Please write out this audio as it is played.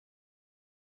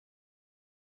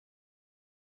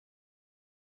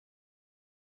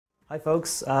Hi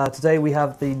folks, today we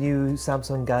have the new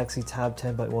Samsung Galaxy Tab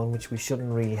 10.1, which we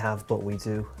shouldn't really have, but we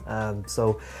do.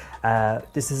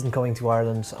 This isn't coming to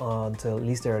Ireland until at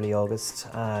least early August.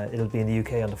 It'll be in the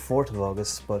UK on the 4th of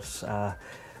August, but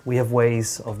we have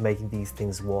ways of making these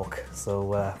things walk,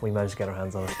 so we managed to get our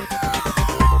hands on it.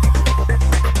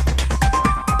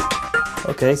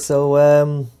 Okay,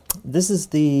 so this is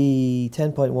the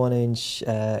 10.1 inch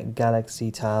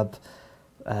Galaxy Tab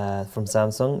from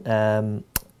Samsung.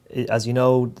 As you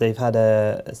know, they've had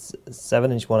a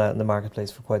 7-inch one out in the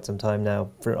marketplace for quite some time now,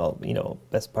 for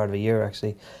best part of a year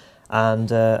actually, and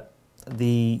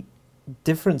the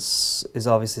difference is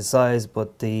obviously size,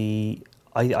 but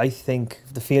I think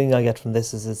the feeling I get from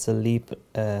this is it's a leap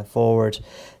forward.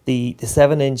 The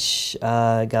 7-inch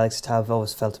Galaxy Tab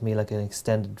always felt to me like an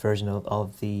extended version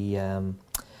of the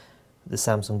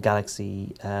Samsung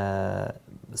Galaxy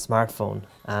smartphone,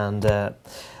 and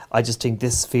I just think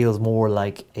this feels more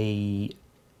like a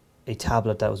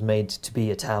tablet that was made to be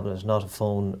a tablet, not a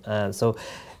phone. So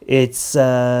it's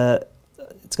got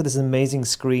this amazing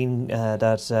screen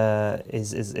that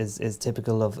is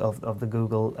typical of the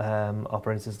Google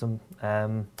operating system.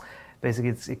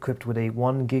 Basically, it's equipped with a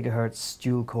 1 GHz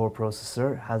dual-core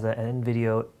processor, has an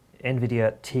NVIDIA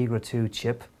Tegra 2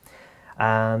 chip,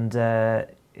 and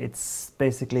it's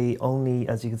basically only,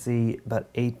 as you can see,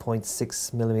 about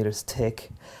 8.6 millimeters thick.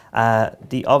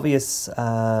 The obvious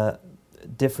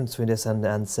difference between this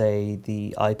and say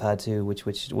the iPad 2, which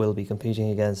will be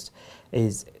competing against,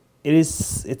 is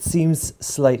it seems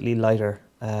slightly lighter.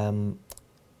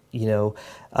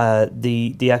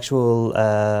 The actual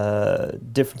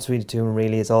difference between the two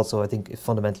really is also, I think,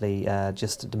 fundamentally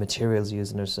just the materials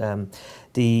used in it.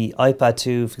 The iPad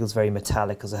 2 feels very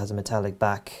metallic because it has a metallic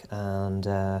back, and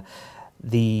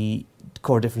the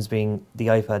core difference being the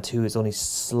iPad 2 is only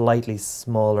slightly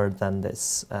smaller than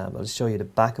this. I'll show you the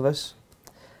back of it.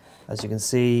 As you can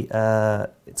see,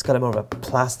 it's got a more of a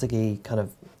plasticky kind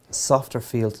of softer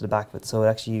feel to the back of it, so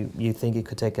actually you think it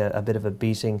could take a bit of a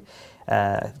beating.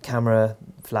 Camera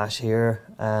flash here.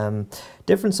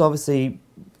 Difference obviously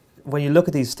when you look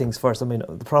at these things first. I mean,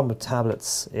 the problem with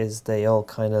tablets is they all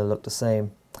kind of look the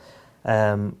same,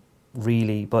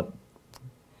 really, but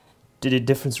the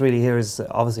difference really here is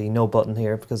obviously no button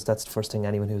here, because that's the first thing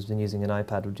anyone who's been using an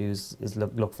iPad would do is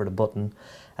look for the button.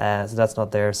 So that's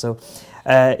not there. So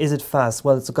is it fast?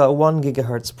 Well, it's got a 1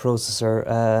 GHz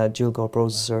processor, dual-core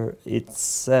processor.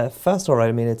 It's fast, all right.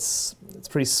 I mean, it's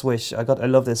pretty swish. I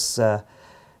love this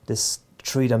this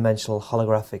three-dimensional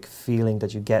holographic feeling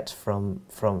that you get from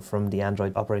the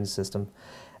Android operating system.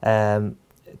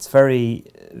 It's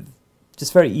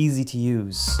just very easy to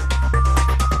use.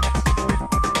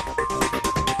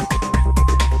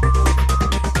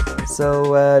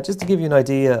 So just to give you an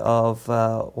idea of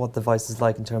what the device is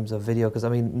like in terms of video, because I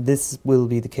mean this will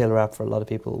be the killer app for a lot of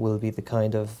people, will be the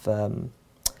kind of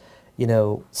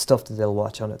stuff that they'll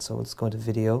watch on it. So let's go into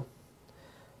video.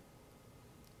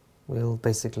 We'll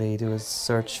basically do a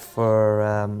search for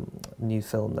a new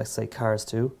film, let's say Cars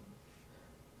 2.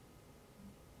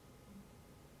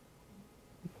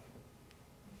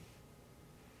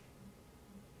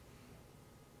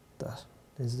 That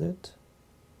is it.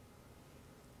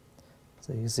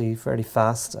 So you can see fairly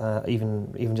fast,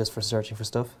 even just for searching for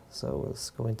stuff. So let's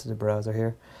go into the browser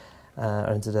here,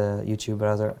 or into the YouTube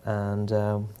browser, and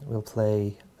we'll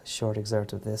play a short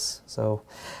excerpt of this. So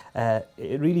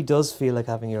it really does feel like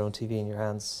having your own TV in your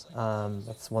hands.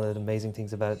 That's one of the amazing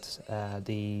things about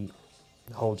the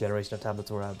whole generation of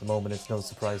tablets we're at the moment. It's no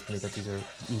surprise to me that these are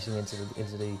eating into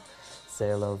the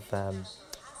sale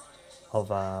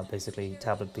of basically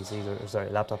tablet PCs, or sorry,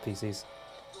 laptop PCs.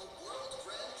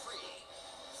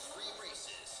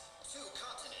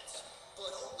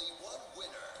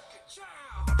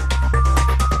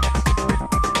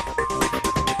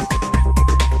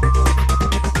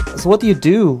 So what do you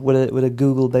do with a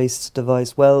Google-based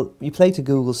device? Well, you play to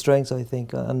Google's strengths, I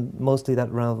think, and mostly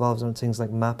that revolves around things like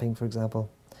mapping, for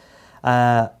example.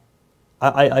 I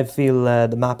feel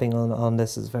the mapping on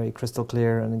this is very crystal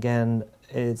clear, and again,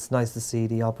 it's nice to see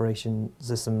the operation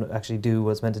system actually do what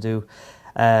it's meant to do.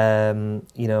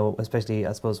 Especially,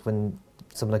 I suppose, when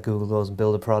someone like Google goes and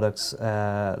build a product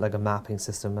like a mapping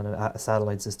system and a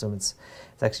satellite system, it's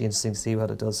actually interesting to see what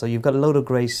it does. So you've got a load of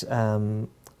great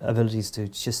abilities to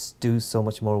just do so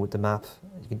much more with the map.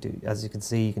 You can do, as you can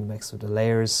see, you can mix with the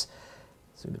layers,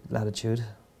 so latitude.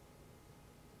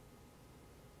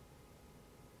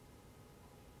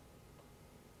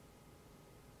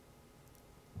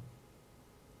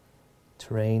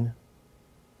 Terrain.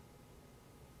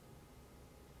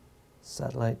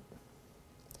 Satellite.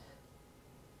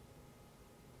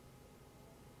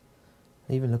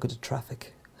 even look at the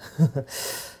traffic.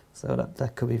 So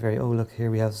that could be very, oh look,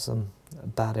 here we have some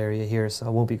bad area here, so I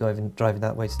won't be driving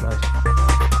that way tonight.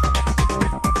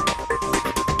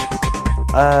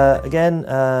 Again,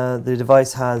 the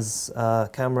device has a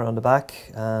camera on the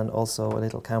back and also a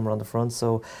little camera on the front,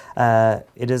 so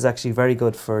it is actually very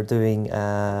good for doing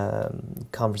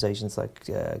conversations like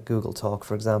Google Talk,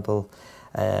 for example.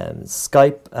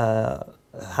 Skype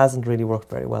hasn't really worked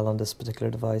very well on this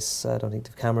particular device. I don't think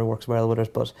the camera works well with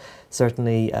it, but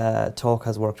certainly Talk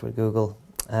has worked with Google.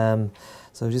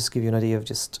 So just to give you an idea of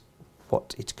just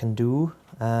what it can do.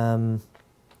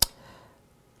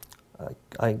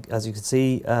 As you can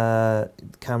see, the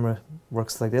camera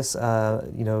works like this.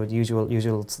 You know, usual.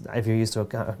 If you're used to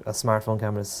a smartphone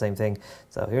camera, it's the same thing.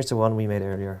 So here's the one we made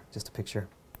earlier, just a picture.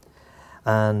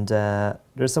 And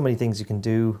there's so many things you can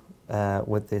do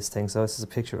with this thing. So this is a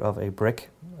picture of a brick.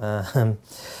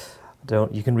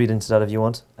 You can read into that if you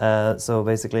want. So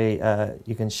basically,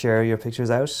 you can share your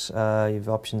pictures out. You have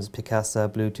options: Picasa,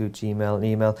 Bluetooth, Gmail, and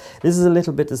email. This is a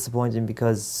little bit disappointing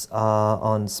because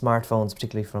on smartphones,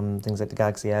 particularly from things like the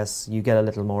Galaxy S, you get a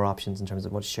little more options in terms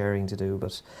of what sharing to do.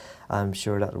 But I'm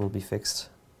sure that will be fixed.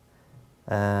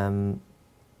 Again,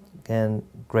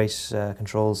 great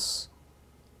controls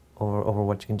over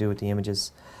what you can do with the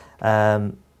images.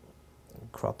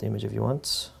 Crop the image if you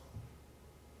want.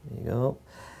 There you go.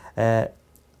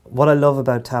 What I love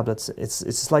about tablets, it's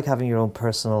just like having your own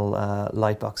personal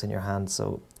light box in your hand.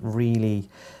 So really,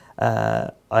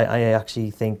 I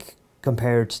actually think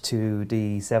compared to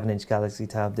the 7-inch Galaxy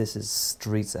Tab, this is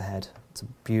streets ahead. It's a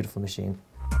beautiful machine.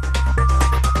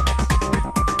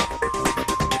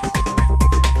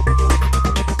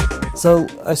 So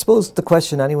I suppose the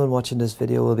question anyone watching this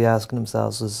video will be asking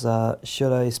themselves is,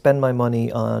 should I spend my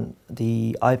money on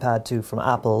the iPad 2 from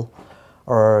Apple,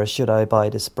 or should I buy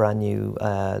this brand new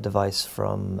device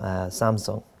from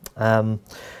Samsung?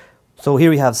 So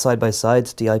here we have side by side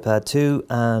the iPad 2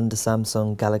 and the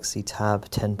Samsung Galaxy Tab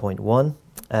 10.1.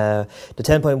 The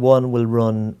 10.1 will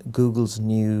run Google's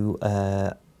new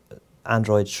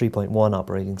Android 3.1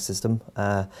 operating system.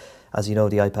 As you know,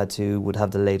 the iPad 2 would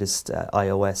have the latest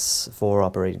iOS 4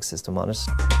 operating system on it.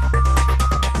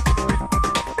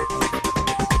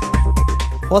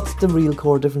 What's the real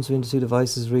core difference between the two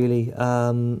devices, really?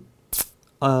 I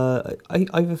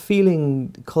have a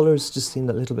feeling colours just seem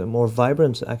a little bit more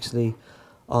vibrant, actually,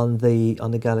 on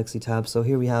the Galaxy Tab. So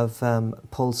here we have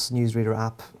Pulse Newsreader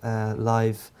app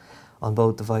live on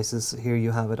both devices. Here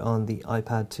you have it on the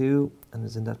iPad 2, and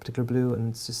it's in that particular blue,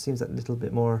 and it just seems a little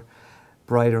bit more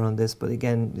brighter on this, but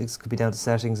again, this could be down to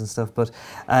settings and stuff. But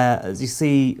as you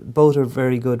see, both are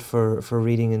very good for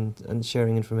reading and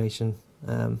sharing information.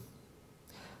 They're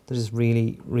just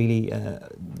really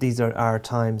these are our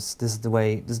times. This is the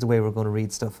way we're going to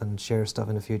read stuff and share stuff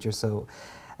in the future. So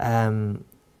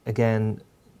again,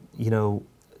 you know,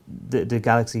 the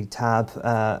Galaxy Tab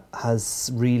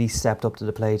has really stepped up to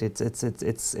the plate.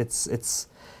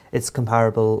 It's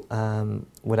comparable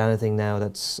with anything now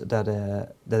that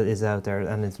is out there,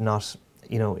 and it's not,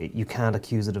 you know, you can't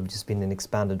accuse it of just being an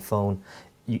expanded phone.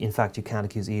 In fact, you can't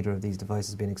accuse either of these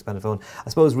devices being an expanded phone. I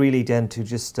suppose really then to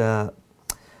just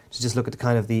look at the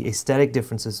kind of the aesthetic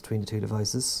differences between the two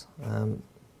devices.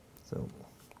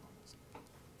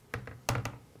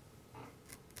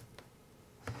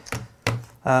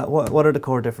 What are the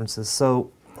core differences?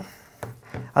 So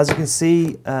as you can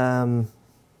see,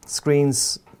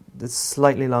 screens, it's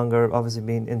slightly longer, obviously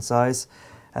being in size.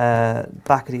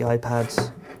 Back of the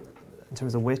iPad, in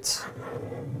terms of width,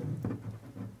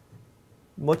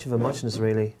 much of a muchness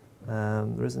really.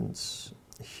 There isn't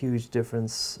a huge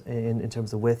difference in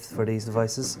terms of width for these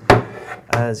devices.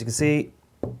 As you can see,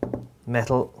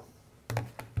 metal,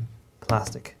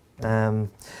 plastic. The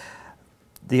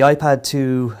iPad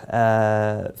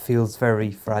 2 feels very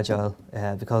fragile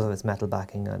because of its metal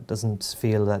backing. It doesn't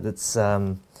feel that it's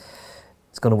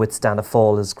going to withstand a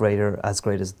fall as great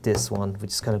as this one,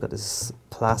 which has kind of got this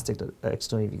plastic that I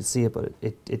don't know if you can see it, but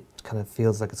it kind of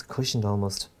feels like it's cushioned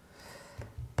almost.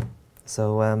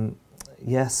 So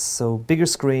yes, so bigger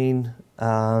screen,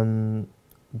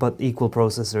 but equal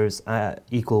processors,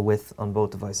 equal width on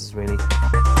both devices really.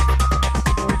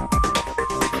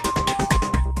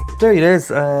 There it is.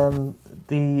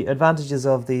 The advantages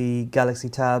of the Galaxy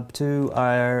Tab 2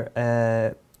 are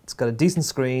it's got a decent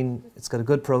screen, it's got a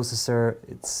good processor,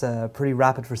 it's pretty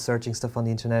rapid for searching stuff on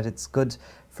the internet, it's good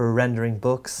for rendering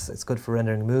books, it's good for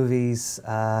rendering movies,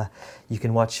 you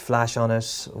can watch Flash on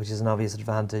it, which is an obvious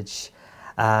advantage.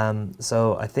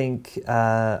 So I think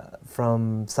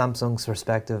from Samsung's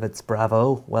perspective, it's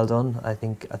bravo, well done. I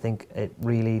think it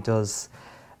really does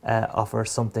offer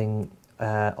something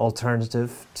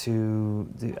alternative to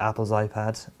the Apple's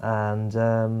iPad,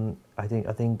 and I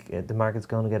think the market's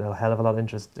going to get a hell of a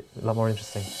lot more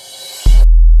interesting.